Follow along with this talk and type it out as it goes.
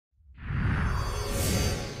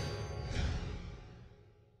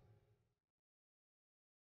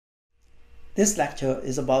This lecture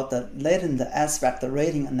is about the latent aspect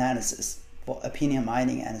rating analysis for opinion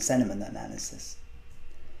mining and sentiment analysis.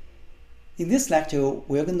 In this lecture,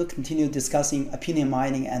 we're going to continue discussing opinion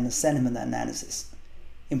mining and sentiment analysis.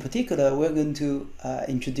 In particular, we're going to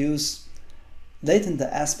introduce latent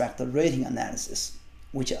aspect rating analysis,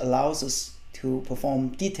 which allows us to perform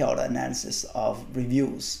detailed analysis of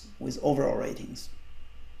reviews with overall ratings.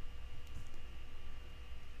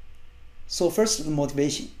 So first, the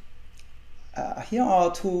motivation. Here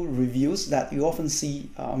are two reviews that you often see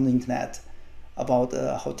on the internet about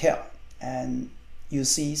a hotel, and you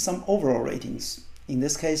see some overall ratings. In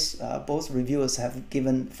this case, both reviewers have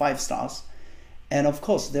given 5 stars, and of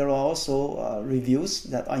course there are also reviews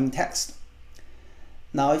that are in text.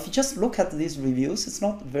 Now, if you just look at these reviews, it's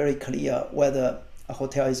not very clear whether a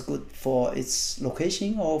hotel is good for its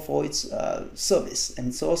location or for its service, and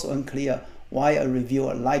it's also unclear why a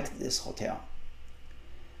reviewer liked this hotel.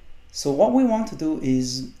 So what we want to do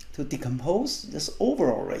is to decompose this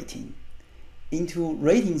overall rating into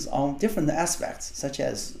ratings on different aspects such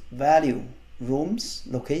as value, rooms,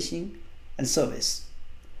 location, and service.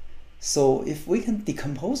 So if we can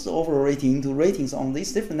decompose the overall rating into ratings on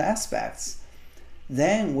these different aspects,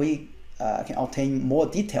 then we can obtain more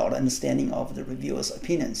detailed understanding of the reviewer's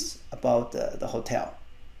opinions about the hotel.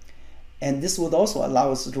 And this would also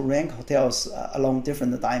allow us to rank hotels along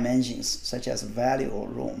different dimensions, such as value or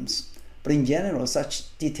rooms. But in general,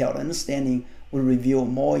 such detailed understanding will reveal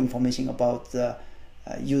more information about the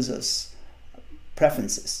user's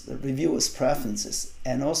preferences, the reviewer's preferences,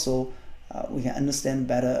 and also we can understand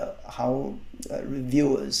better how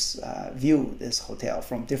reviewers view this hotel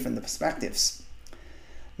from different perspectives.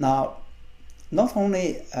 Now, not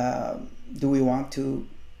only do we want to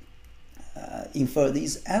infer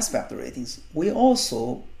these aspect ratings, we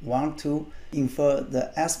also want to infer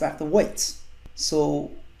the aspect weights. So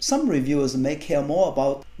some reviewers may care more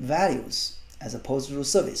about values as opposed to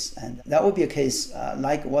service, and that would be a case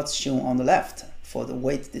like what's shown on the left for the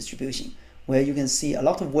weight distribution, where you can see a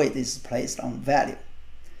lot of weight is placed on value.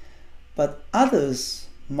 But others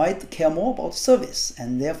might care more about service,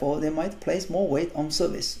 and therefore they might place more weight on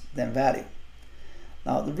service than value.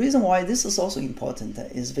 Now, the reason why this is also important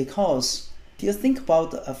is because if you think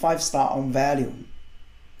about a 5-star on value,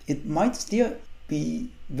 it might still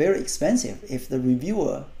be very expensive if the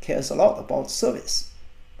reviewer cares a lot about service,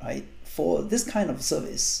 right? For this kind of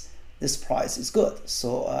service, this price is good,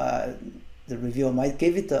 so the reviewer might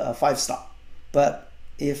give it a 5-star. But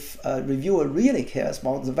if a reviewer really cares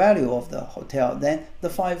about the value of the hotel, then the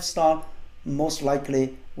 5-star most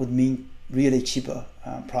likely would mean really cheaper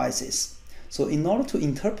prices. So in order to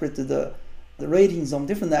interpret the ratings on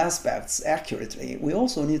different aspects accurately, we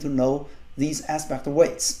also need to know these aspect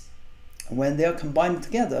weights. When they are combined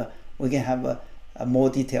together, we can have a more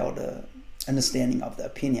detailed understanding of the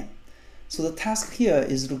opinion. So the task here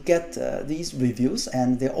is to get these reviews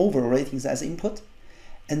and their overall ratings as input,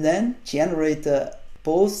 and then generate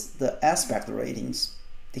both the aspect ratings,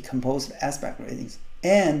 decomposed aspect ratings,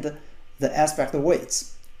 and the aspect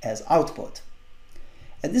weights as output.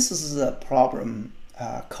 And this is a problem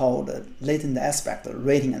called latent aspect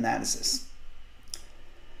rating analysis.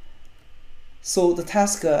 So the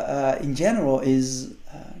task in general is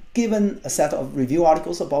given a set of review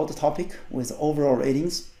articles about the topic with overall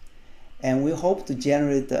ratings, and we hope to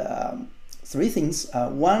generate 3 things.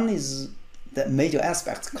 One is the major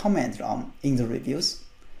aspects commented on in the reviews.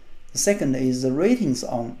 The second is the ratings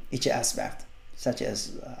on each aspect, such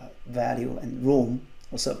as value and room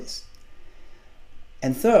or service.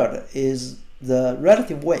 And third is the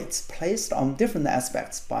relative weights placed on different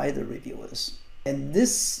aspects by the reviewers. And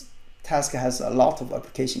this task has a lot of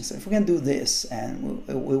applications. If we can do this, and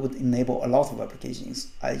we would enable a lot of applications.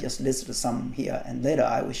 I just listed some here, and later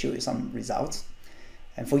I will show you some results.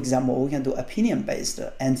 And for example, we can do opinion-based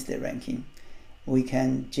entity ranking. We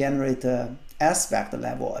can generate aspect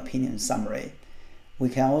level opinion summary. We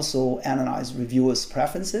can also analyze reviewers'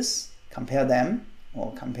 preferences, compare them,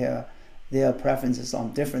 or compare their preferences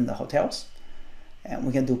on different hotels. And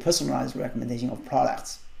we can do personalized recommendation of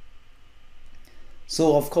products.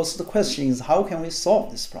 So of course the question is, how can we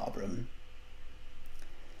solve this problem?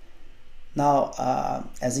 Now,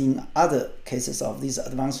 as in other cases of these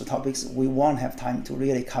advanced topics, we won't have time to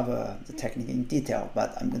really cover the technique in detail,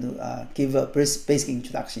 but I'm going to give a basic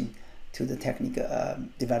introduction to the technique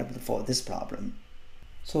developed for this problem.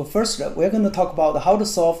 So first, we're going to talk about how to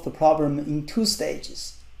solve the problem in 2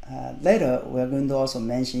 stages. Later, we're going to also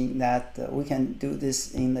mention that we can do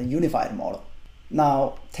this in the unified model.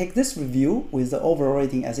 Now, take this review with the overall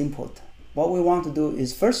rating as input. What we want to do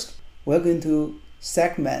is first, we're going to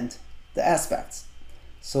segment the aspects.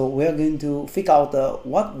 So we're going to figure out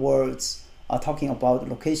what words are talking about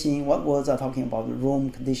location, what words are talking about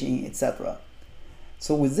room, condition, etc.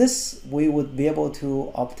 So with this, we would be able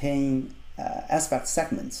to obtain aspect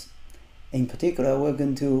segments. In particular, we're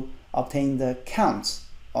going to obtain the counts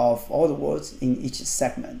of all the words in each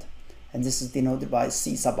segment. And this is denoted by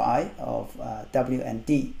C sub I of W and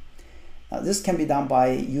D. Now, this can be done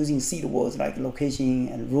by using seed words like location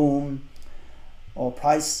and room or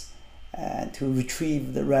price to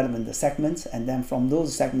retrieve the relevant segments. And then from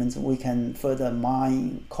those segments, we can further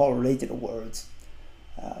mine correlated words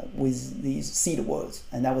with these seed words.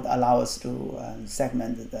 And that would allow us to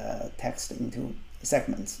segment the text into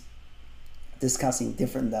segments, discussing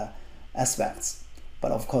different aspects.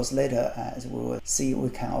 But of course, later, as we will see, we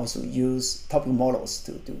can also use topic models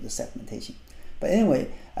to do the segmentation. But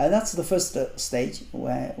anyway, that's the first stage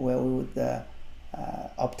where we would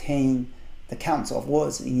obtain the counts of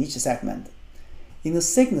words in each segment. In the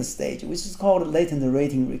second stage, which is called latent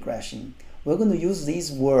rating regression, we're going to use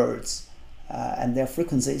these words and their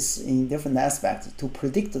frequencies in different aspects to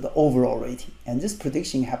predict the overall rating. And this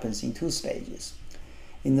prediction happens in two stages.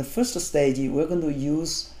 In the first stage, we're going to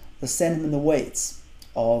use the sentiment weights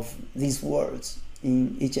of these words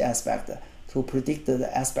in each aspect to predict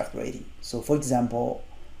the aspect rating. So for example,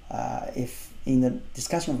 if in the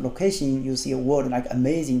discussion of location, you see a word like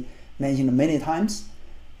amazing mentioned many times,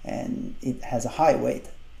 and it has a high weight,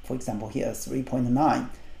 for example here 3.9,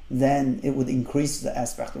 then it would increase the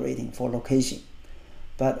aspect rating for location.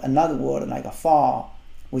 But another word like a far,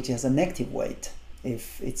 which has a negative weight,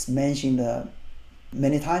 if it's mentioned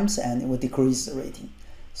many times, and it will decrease the rating.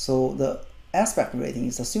 So the aspect rating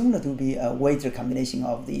is assumed to be a weighted combination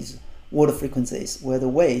of these word frequencies, where the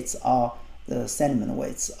weights are the sentiment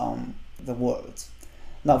weights on the words.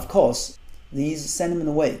 Now, of course, these sentiment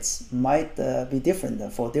weights might be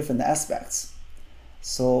different for different aspects.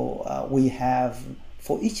 So we have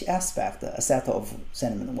for each aspect a set of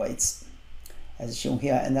sentiment weights, as shown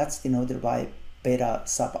here, and that's denoted by beta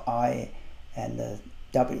sub I and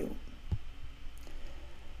W.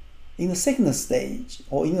 In the second stage,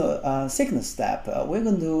 or in the second step, we're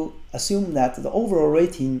going to assume that the overall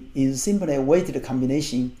rating is simply a weighted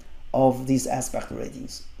combination of these aspect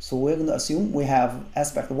ratings. So we're going to assume we have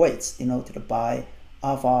aspect weights denoted by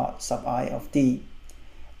alpha sub I of D.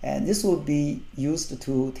 And this would be used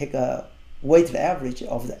to take a weighted average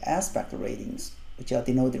of the aspect ratings, which are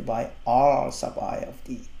denoted by R sub I of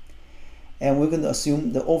D. And we're going to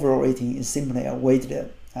assume the overall rating is simply a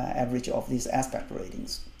weighted average of these aspect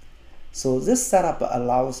ratings. So this setup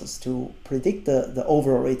allows us to predict the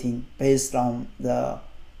overall rating based on the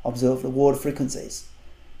observed word frequencies.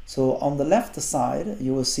 So on the left side,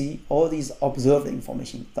 you will see all these observed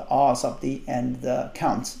information, the R sub D and the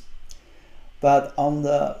counts. But on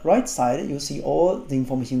the right side, you see all the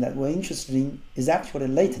information that we're interested in is actually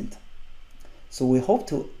latent. So we hope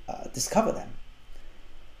to discover them.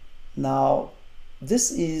 Now,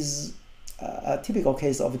 this is a typical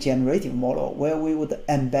case of a generative model where we would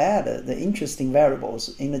embed the interesting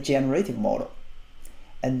variables in the generative model.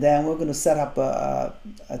 And then we're going to set up a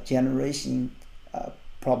generation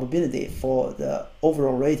probability for the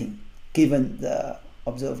overall rating given the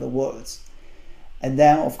observed words. And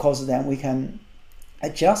then, of course, then we can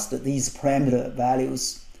adjust these parameter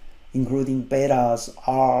values, including betas,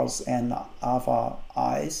 R's, and alpha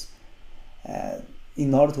I's,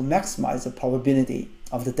 in order to maximize the probability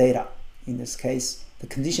of the data. In this case, the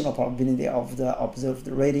conditional probability of the observed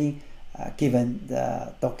rating given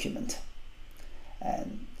the document.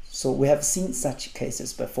 And so we have seen such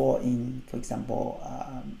cases before in, for example,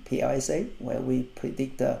 PLSA, where we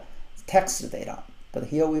predict the text data. But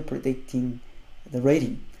here we're predicting the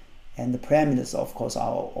rating. And the parameters, of course,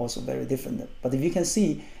 are also very different. But if you can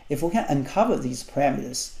see, if we can uncover these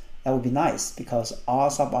parameters, that would be nice, because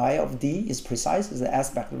R sub I of D is precisely the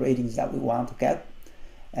aspect ratings that we want to get.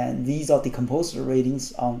 And these are decomposed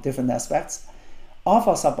ratings on different aspects.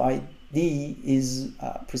 Alpha sub I D is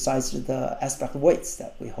precisely the aspect weights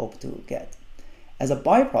that we hope to get. As a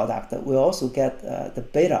byproduct, we also get the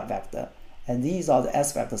beta vector, and these are the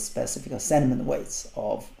aspect-specific sentiment weights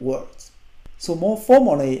of words. So more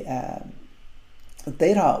formally, the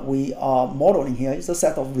data we are modeling here is a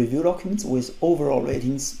set of review documents with overall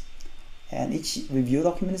ratings, and each review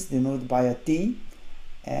document is denoted by a D,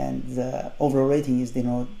 and the overall rating is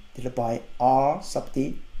denoted by R sub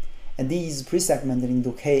D. And these pre-segmented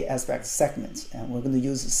into K aspect segments, and we're going to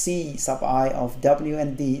use C sub I of W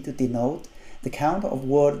and D to denote the count of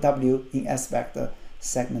word W in aspect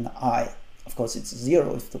segment I. Of course, it's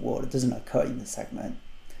 0 if the word doesn't occur in the segment.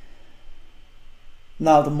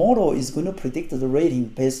 Now the model is going to predict the rating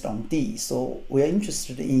based on D, so we are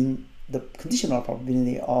interested in the conditional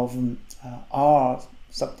probability of R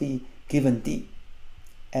sub D given D.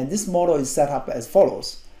 And this model is set up as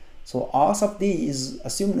follows. So R sub D is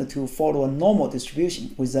assumed to follow a normal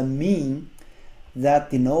distribution with a mean that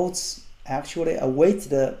denotes actually a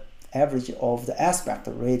weighted average of the aspect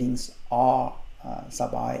ratings R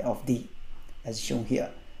sub I of D, as shown here.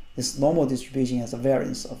 This normal distribution has a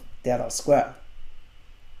variance of delta squared.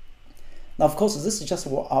 Now, of course, this is just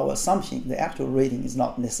our assumption. The actual rating is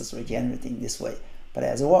not necessarily generated in this way. But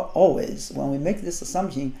as always, when we make this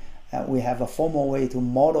assumption, we have a formal way to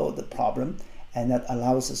model the problem, and that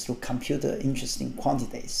allows us to compute interesting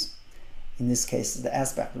quantities. In this case, the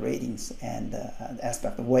aspect ratings and the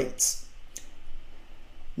aspect weights.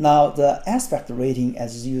 Now, the aspect rating,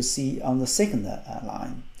 as you see on the second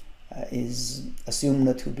line, is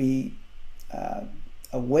assumed to be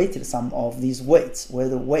a weighted sum of these weights, where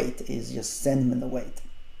the weight is just sentiment weight.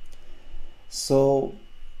 So,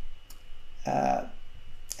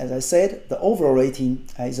 as I said, the overall rating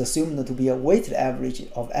is assumed to be a weighted average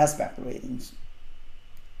of aspect ratings.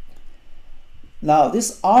 Now,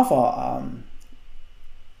 this alpha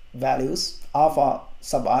values, alpha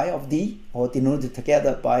sub I of D, or denoted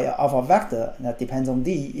together by alpha vector that depends on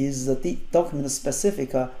D, is the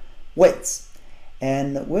document-specific weights.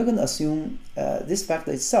 And we're going to assume this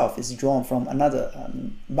vector itself is drawn from another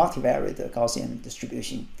multivariate Gaussian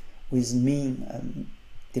distribution with mean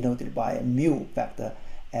denoted by a mu vector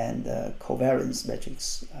and covariance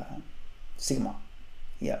matrix sigma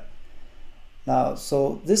here. Now,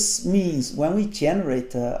 so this means when we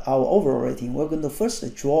generate our overall rating, we're going to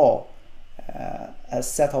first draw a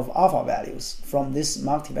set of alpha values from this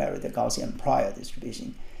multivariate Gaussian prior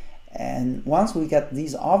distribution. And once we get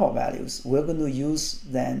these alpha values, we're going to use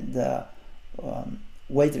then the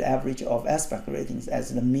weighted average of aspect ratings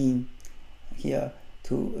as the mean here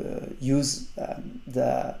to use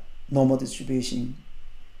the normal distribution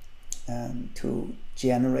to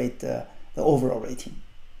generate the overall rating.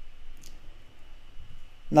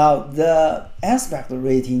 Now, the aspect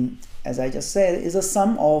rating, as I just said, is a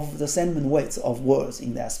sum of the sentiment weights of words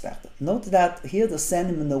in the aspect. Note that here the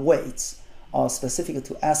sentiment weights are specific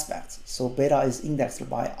to aspects. So beta is indexed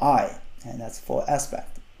by I, and that's for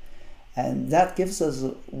aspect. And that gives us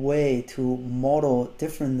a way to model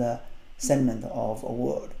different sentiment of a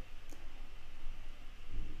word.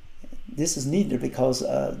 This is needed because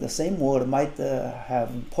the same word might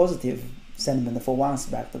have positive sentiment for one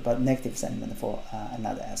aspect, but negative sentiment for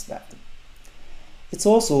another aspect. It's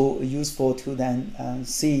also useful to then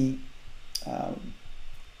see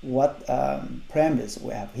what parameters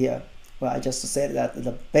we have here. Well, I just said that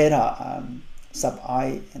the beta sub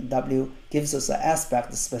I and W gives us an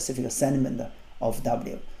aspect specific sentiment of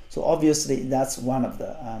W. So obviously that's one of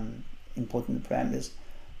the important parameters.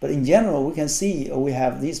 But in general, we can see we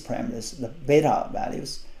have these parameters, the beta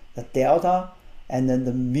values, the delta, and then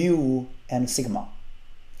the mu and sigma.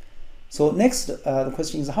 So next, the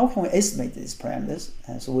question is, how can we estimate these parameters?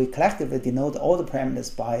 And so we collectively denote all the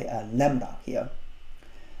parameters by lambda here.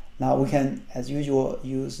 Now we can, as usual,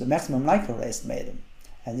 use the maximum likelihood estimator,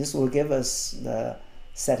 and this will give us the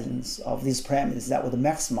settings of these parameters that would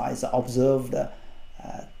maximize the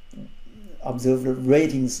observed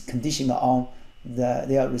ratings conditional on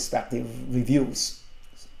their respective reviews.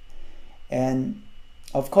 And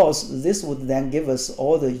of course, this would then give us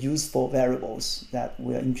all the useful variables that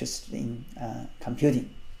we are interested in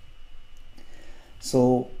computing.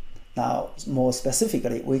 So now, more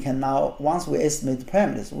specifically, we can now, once we estimate the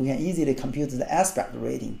parameters, we can easily compute the aspect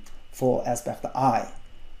rating for aspect I,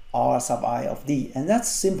 R sub I of D. And that's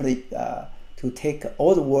simply to take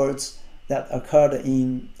all the words that occurred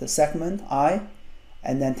in the segment I,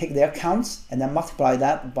 and then take their counts, and then multiply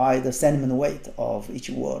that by the sentiment weight of each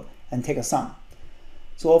word, and take a sum.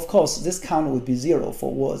 So of course, this count would be 0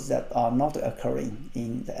 for words that are not occurring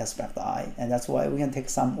in the aspect I, and that's why we can take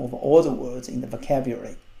sum over all the words in the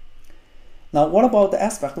vocabulary. Now, what about the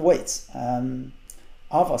aspect weights?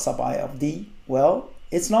 Alpha sub I of D, well,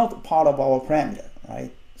 it's not part of our parameter,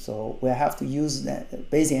 right? So we have to use the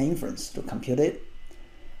Bayesian inference to compute it.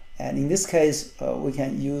 And in this case, we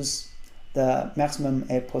can use the maximum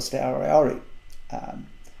a posteriori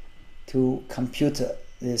to compute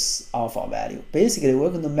this alpha value. Basically, we're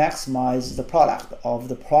going to maximize the product of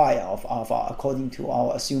the prior of alpha according to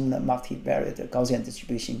our assumed multivariate Gaussian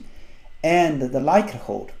distribution and the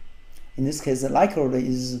likelihood. In this case, the likelihood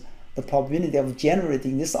is the probability of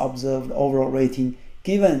generating this observed overall rating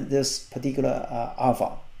given this particular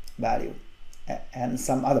alpha value and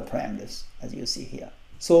some other parameters, as you see here.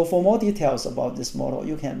 So for more details about this model,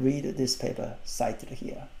 you can read this paper cited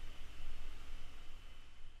here.